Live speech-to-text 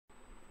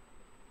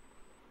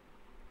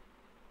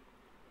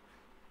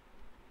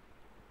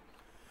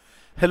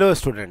Hello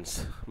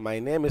students, my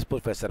name is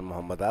Professor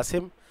Muhammad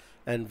Asim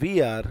and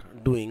we are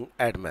doing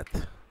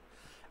ADMath.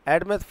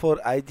 ADMath for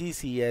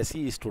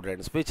IGCSE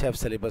students which have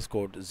syllabus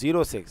code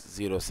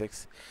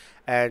 0606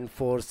 and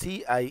for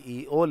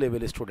CIE O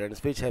level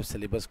students which have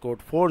syllabus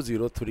code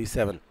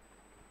 4037.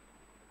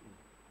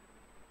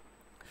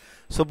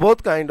 So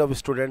both kind of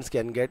students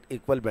can get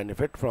equal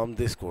benefit from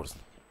this course.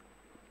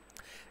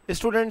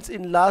 Students,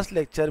 in last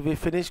lecture we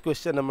finished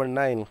question number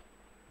 9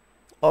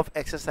 of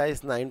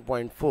exercise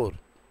 9.4.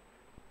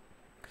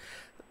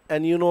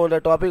 And you know the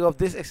topic of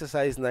this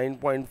exercise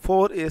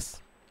 9.4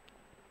 is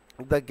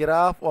the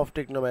graph of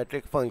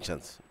trigonometric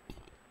functions.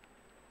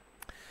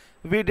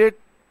 We did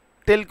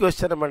till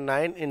question number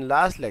 9 in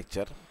last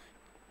lecture.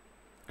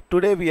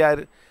 Today we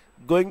are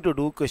going to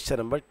do question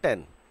number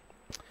 10.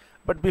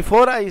 But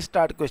before I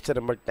start question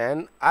number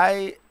 10,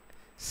 I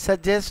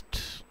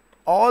suggest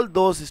all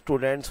those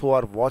students who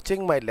are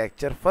watching my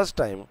lecture first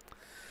time,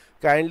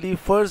 kindly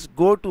first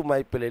go to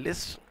my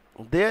playlist.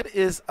 There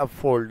is a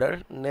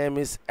folder, name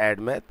is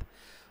ADMath.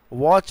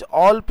 Watch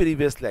all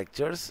previous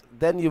lectures,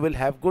 then you will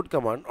have good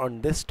command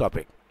on this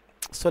topic.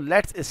 So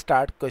let's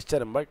start question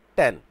number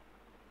 10.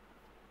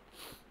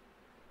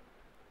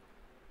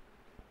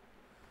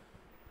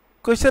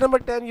 Question number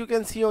 10, you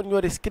can see on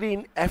your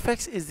screen,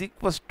 fx is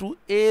equals to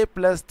a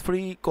plus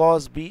 3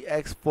 cos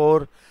bx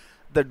for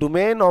the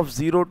domain of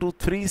 0 to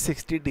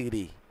 360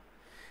 degree.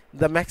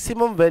 The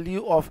maximum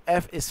value of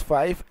f is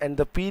 5 and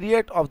the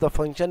period of the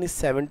function is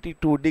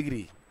 72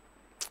 degree.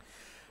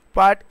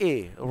 Part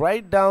A,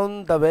 write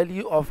down the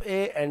value of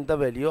A and the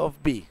value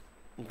of B.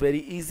 Very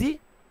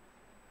easy.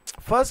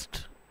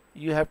 First,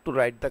 you have to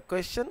write the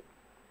question.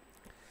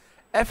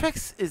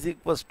 Fx is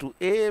equals to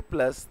A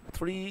plus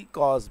 3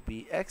 cos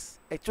Bx.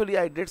 Actually,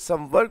 I did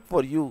some work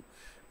for you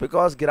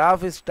because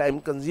graph is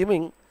time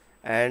consuming,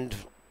 and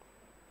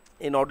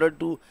in order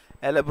to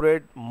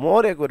elaborate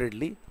more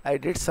accurately, I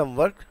did some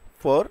work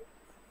for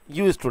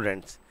you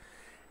students.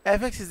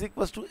 Fx is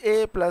equals to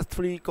A plus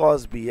 3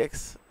 cos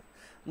Bx.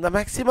 The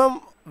maximum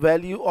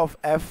value of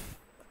f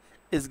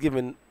is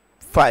given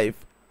 5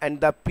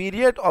 and the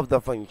period of the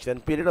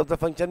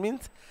function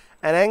means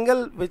an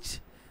angle which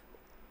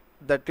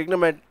the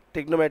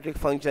trigonometric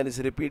function is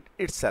repeat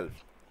itself.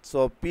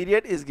 So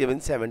period is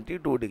given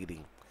 72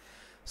 degree.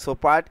 So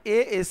part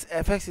A is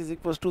fx is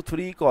equals to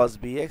 3 cos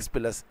bx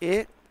plus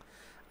A.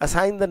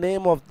 Assign the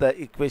name of the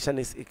equation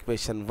is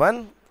equation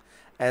 1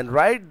 and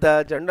write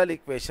the general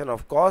equation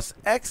of cos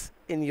x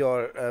in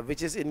your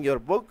which is in your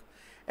book.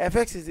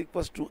 Fx is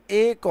equals to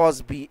a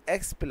cos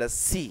bx plus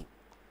c.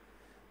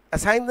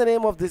 Assign the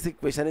name of this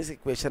equation is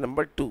equation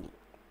number 2.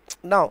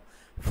 Now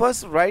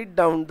first write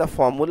down the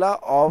formula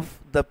of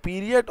the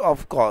period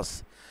of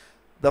cos.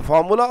 The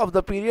formula of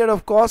the period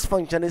of cos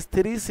function is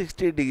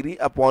 360 degree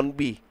upon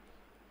b.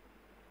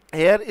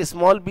 Here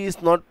small b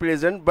is not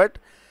present, but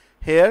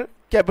here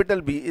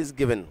capital B is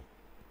given.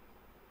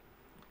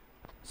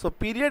 So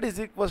period is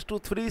equals to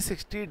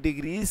 360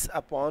 degrees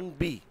upon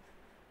b.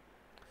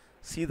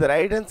 See the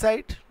right hand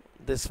side,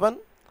 this one.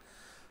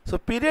 So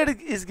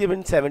period is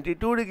given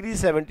 72 degrees.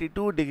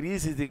 72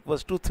 degrees is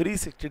equals to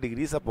 360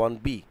 degrees upon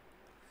b.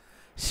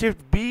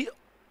 Shift b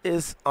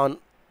is on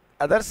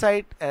other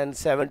side and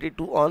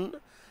 72 on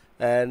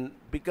and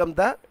become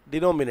the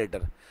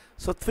denominator.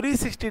 So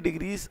 360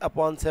 degrees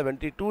upon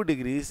 72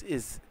 degrees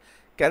is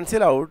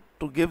cancel out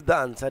to give the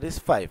answer is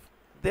 5.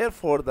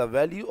 Therefore the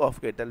value of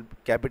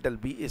capital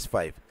B is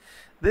 5.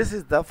 This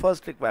is the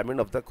first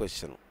requirement of the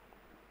question.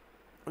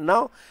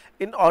 Now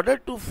in order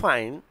to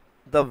find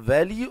the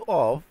value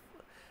of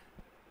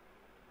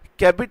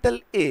capital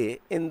A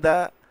in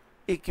the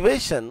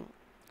equation,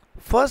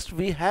 first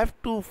we have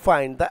to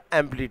find the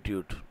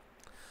amplitude.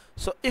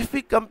 So if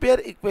we compare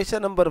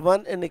equation number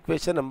 1 and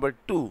equation number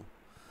 2,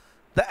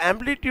 the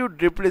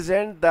amplitude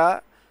represent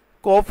the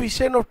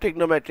coefficient of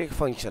trigonometric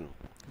function.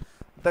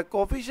 The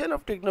coefficient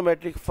of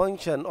trigonometric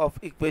function of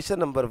equation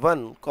number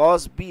 1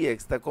 cos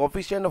bx, the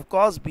coefficient of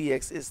cos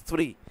bx is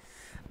 3.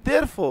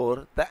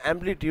 Therefore the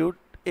amplitude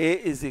A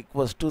is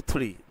equals to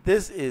 3.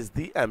 This is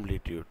the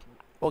amplitude.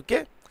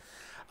 Okay.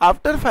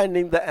 After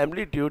finding the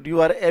amplitude, you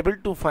are able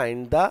to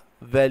find the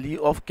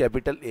value of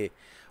capital A.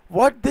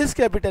 What this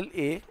capital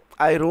A,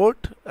 I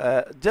wrote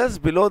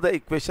just below the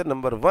equation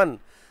number 1,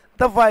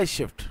 the y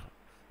shift.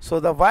 So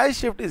the y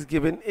shift is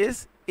given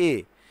is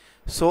A.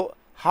 So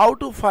how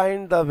to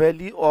find the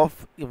value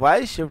of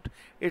y shift?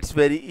 It's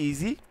very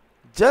easy.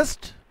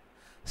 Just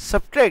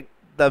subtract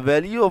the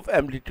value of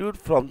amplitude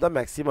from the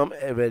maximum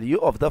value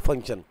of the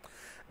function.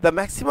 The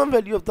maximum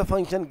value of the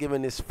function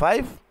given is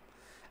 5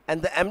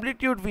 and the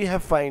amplitude we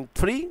have find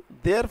 3.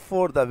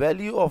 Therefore the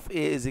value of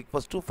A is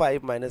equals to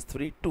 5 minus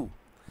 3, 2.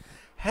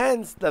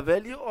 Hence the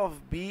value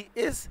of B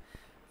is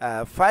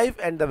 5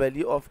 and the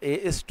value of A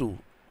is 2.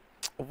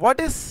 What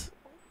is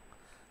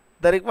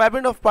the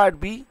requirement of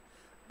part B?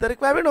 The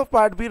requirement of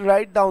part B,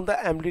 write down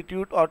the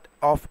amplitude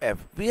of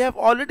f. We have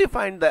already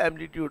find the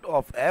amplitude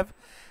of f,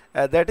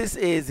 that is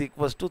A is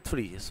equals to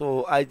 3.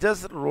 So I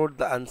just wrote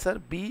the answer,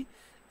 B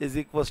is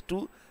equals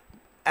to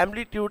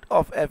amplitude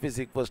of f is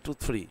equals to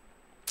 3.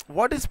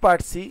 What is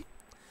part C?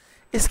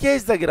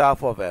 Sketch the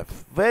graph of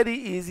f. Very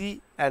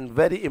easy and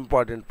very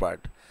important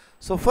part.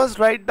 So first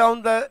write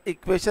down the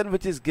equation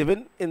which is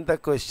given in the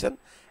question.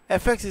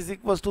 Fx is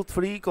equals to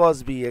 3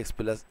 cos bx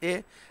plus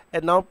a,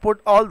 and now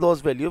put all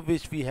those values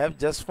which we have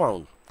just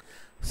found.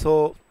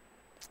 So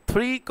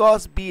 3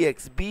 cos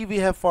bx, b we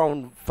have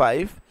found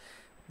 5,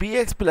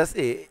 bx plus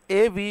a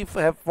we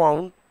have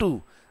found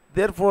 2.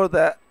 Therefore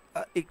the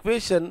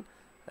equation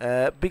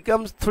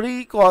becomes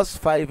 3 cos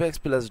 5x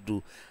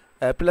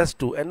plus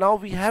 2, and now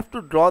we have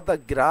to draw the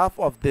graph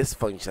of this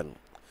function.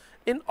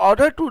 In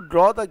order to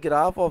draw the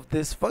graph of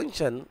this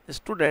function,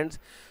 students,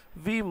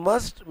 we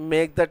must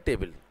make the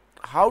table.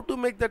 How to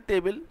make the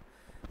table?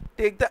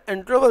 Take the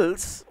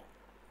intervals,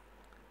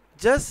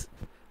 just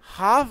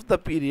half the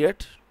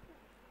period.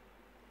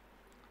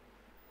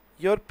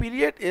 Your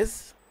period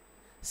is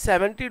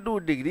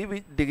 72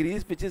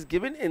 degrees, which is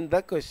given in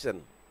the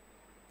question.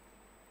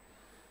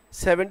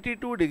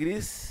 72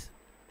 degrees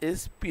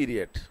is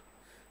period.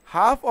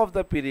 Half of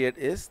the period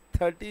is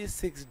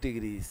 36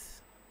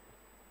 degrees.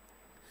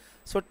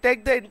 So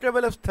take the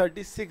interval of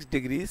 36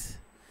 degrees.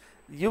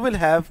 You will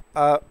have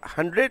a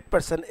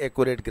 100%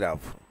 accurate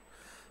graph.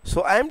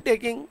 So I am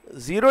taking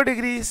 0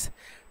 degrees,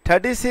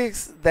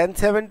 36, then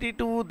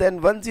 72,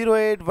 then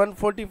 108,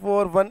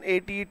 144,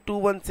 180,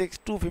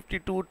 216,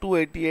 252,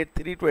 288,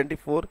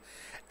 324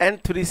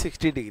 and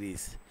 360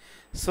 degrees.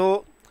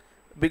 So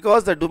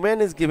because the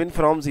domain is given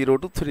from 0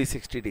 to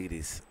 360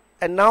 degrees.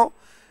 And now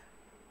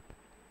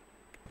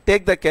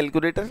take the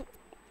calculator,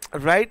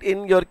 write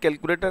in your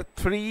calculator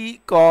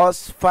 3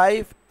 cos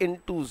 5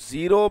 into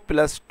 0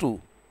 plus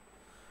 2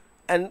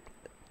 and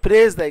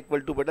press the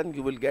equal to button,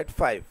 you will get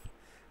 5.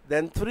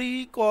 Then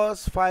 3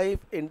 cos 5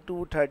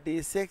 into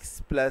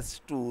 36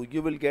 plus 2,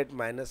 you will get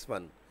minus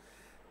 1.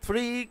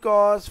 3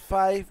 cos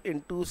 5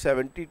 into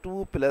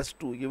 72 plus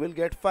 2, you will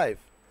get 5.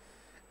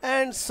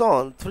 And so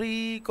on.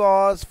 3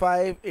 cos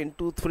 5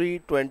 into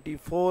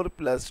 324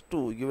 plus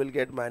 2, you will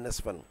get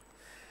minus 1.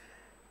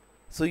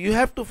 So you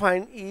have to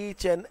find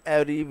each and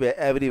every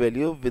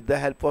value with the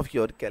help of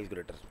your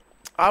calculator.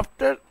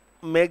 After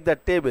make the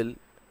table,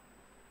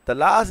 the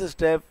last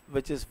step,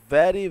 which is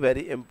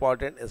very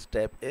important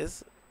step,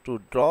 is to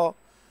draw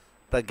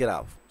the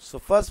graph. So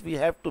first we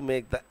have to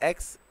make the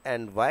x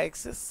and y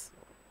axis.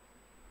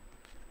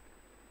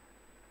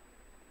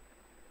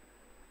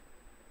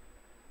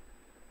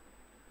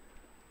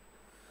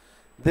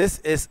 This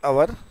is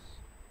our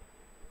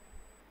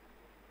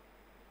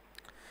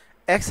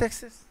x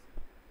axis.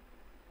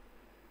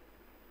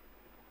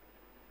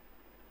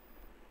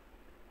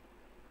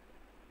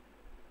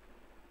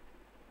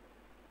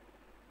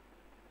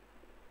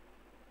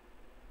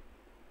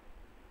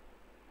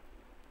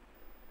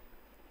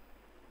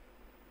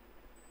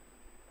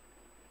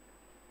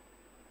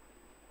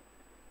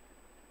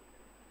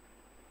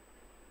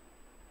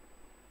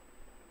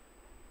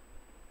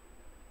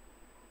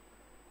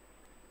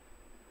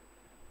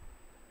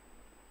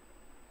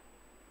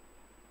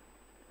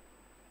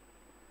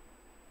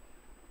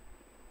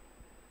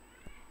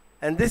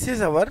 And this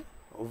is our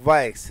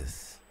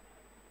y-axis.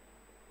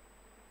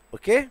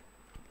 Okay.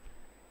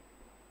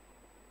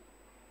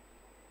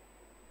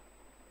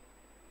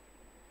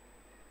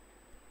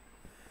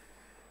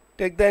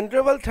 Take the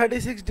interval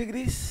 36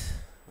 degrees,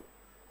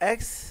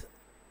 x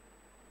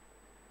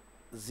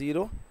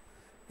 0.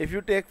 If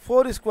you take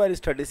 4 square is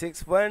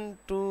 36. 1,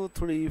 2,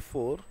 3,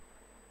 4.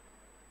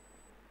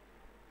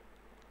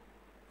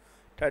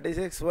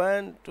 36.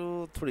 1,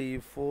 2, 3,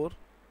 4.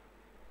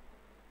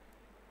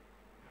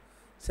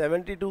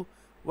 72,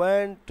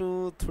 1,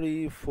 2,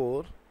 3,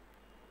 4,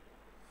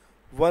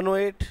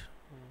 108,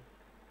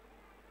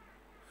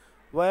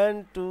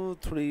 1, 2,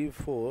 3,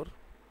 4,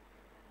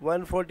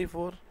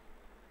 144,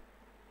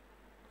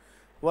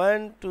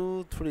 1,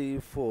 2, 3,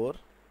 4,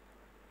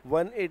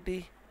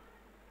 180,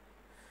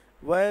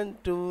 1,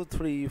 2,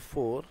 3,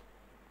 4,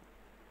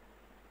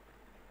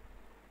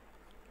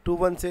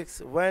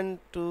 216, 1,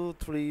 2,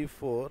 3,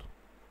 4,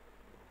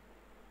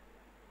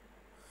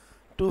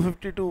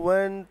 252,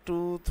 1,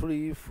 2,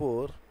 3,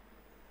 4,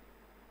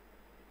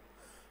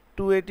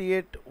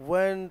 288,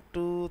 1,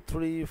 2,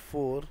 3,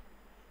 4,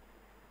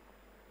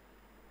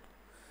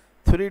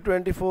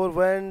 324,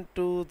 1,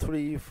 2,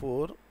 3,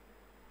 4,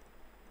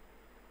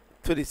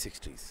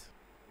 360s.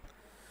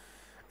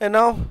 And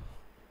now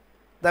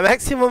the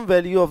maximum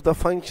value of the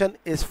function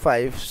is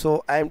 5.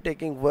 So I am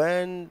taking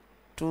 1,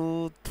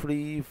 2,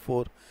 3,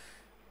 4.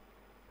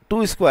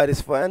 2 square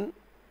is 1,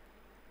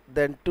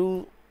 then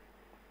 2,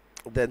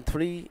 then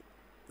 3,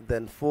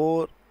 then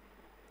 4,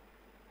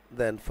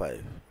 then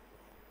 5,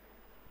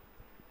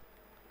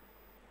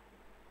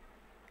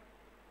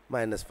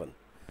 minus 1.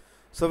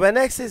 So when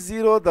x is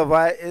 0, the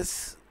y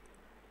is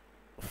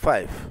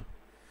 5.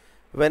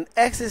 When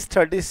x is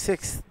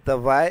 36, the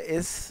y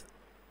is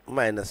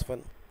minus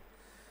 1.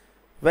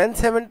 When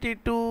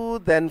 72,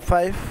 then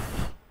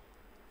 5.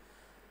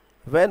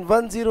 When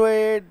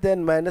 108,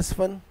 then minus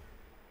 1.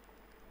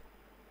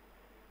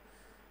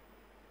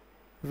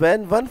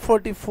 When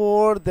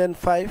 144, then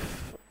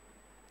 5.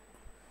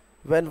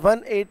 When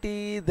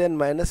 180, then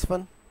minus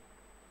 1.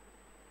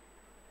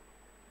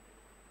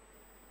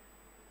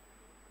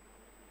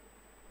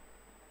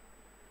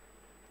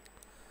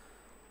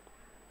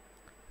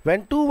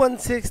 When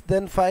 216,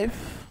 then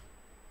 5.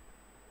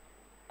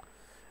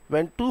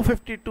 When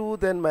 252,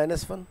 then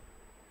minus 1.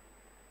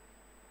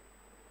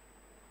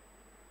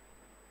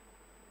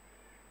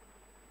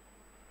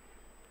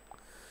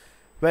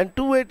 When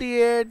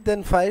 288,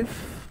 then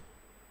 5.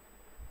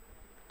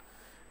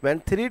 When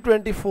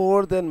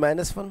 324, then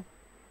minus 1.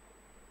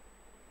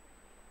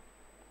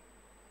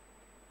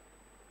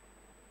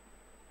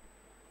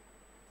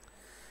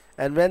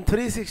 And when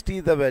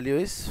 360, the value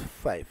is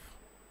 5.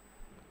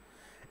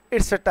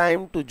 It's a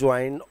time to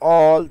join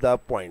all the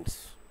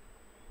points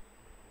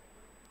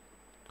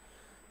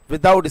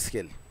without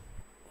scale.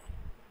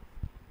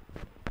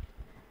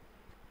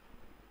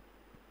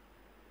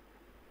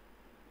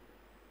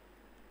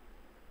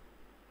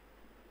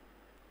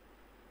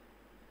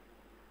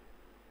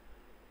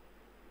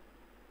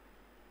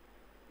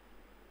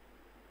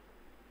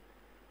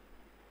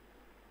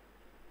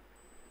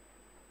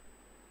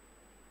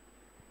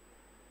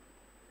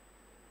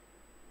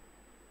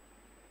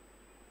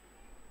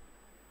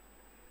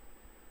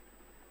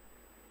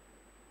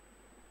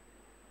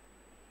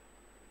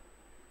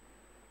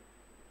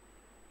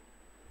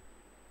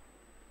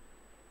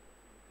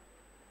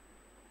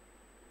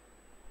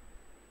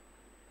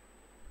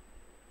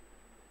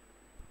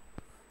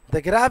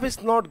 The graph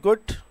is not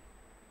good,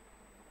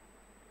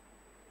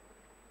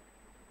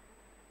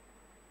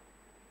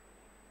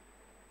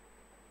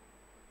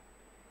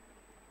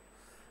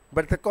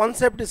 but the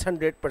concept is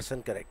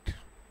 100% correct.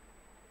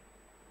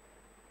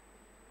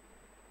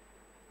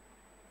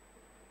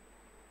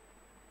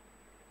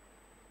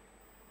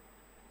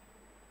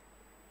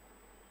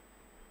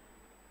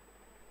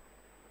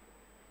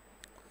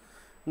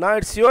 Now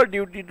it's your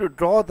duty to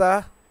draw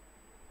the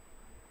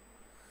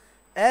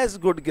as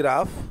good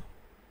graph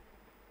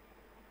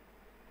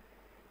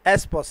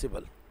as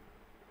possible.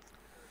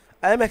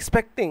 I am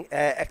accepting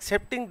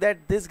that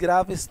this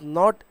graph is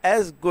not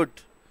as good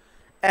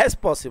as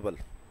possible.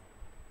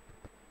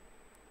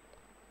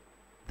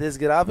 This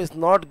graph is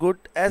not good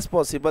as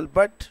possible,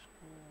 but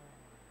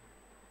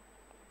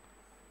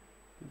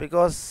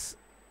because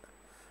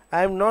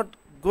I am not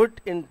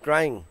good in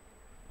drawing,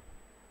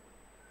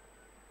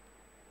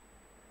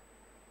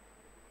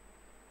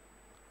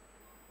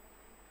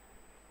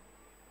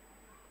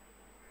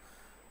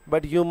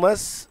 but you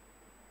must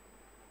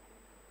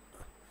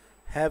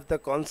have the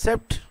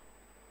concept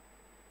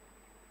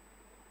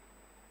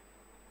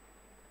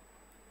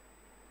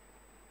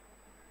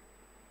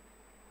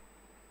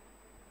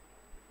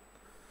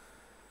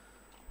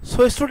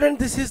so student,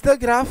 this is the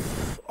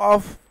graph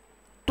of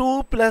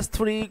 2 plus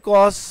 3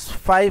 cos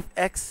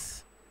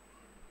 5x,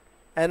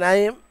 and I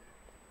am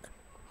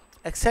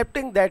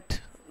accepting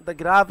that the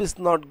graph is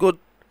not good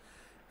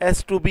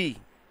as to be,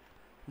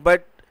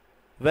 but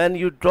when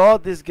you draw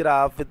this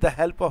graph with the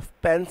help of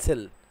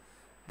pencil,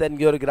 then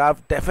your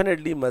graph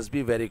definitely must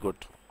be very good.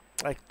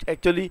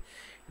 Actually,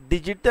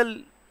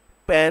 digital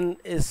pen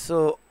is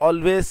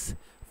always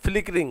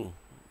flickering.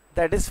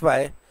 That is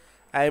why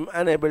I am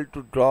unable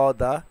to draw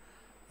the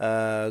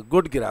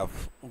good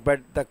graph. But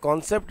the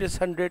concept is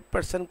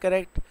 100%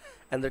 correct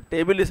and the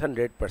table is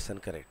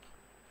 100% correct.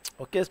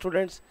 Okay,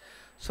 students.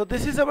 So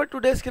this is our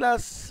today's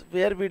class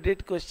where we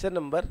did question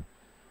number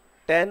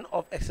 10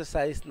 of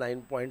exercise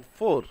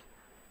 9.4.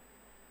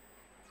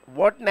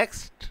 What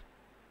next?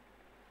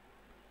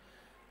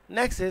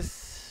 Next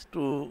is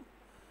to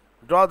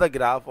draw the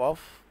graph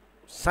of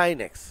sin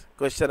x,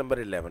 question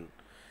number 11.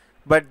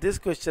 But this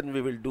question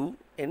we will do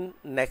in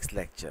next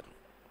lecture.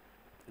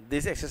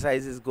 This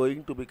exercise is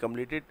going to be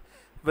completed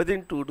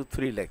within 2 to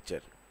 3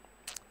 lectures.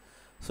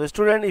 So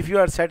student, if you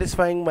are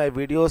satisfying my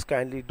videos,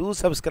 kindly do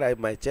subscribe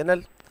my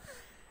channel.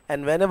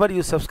 And whenever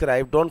you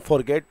subscribe, don't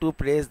forget to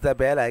press the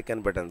bell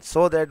icon button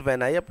so that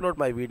when I upload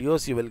my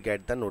videos, you will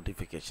get the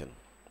notification.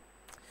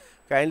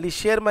 Kindly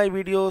share my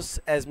videos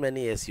as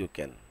many as you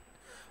can.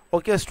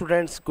 Okay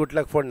students, good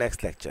luck for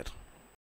next lecture.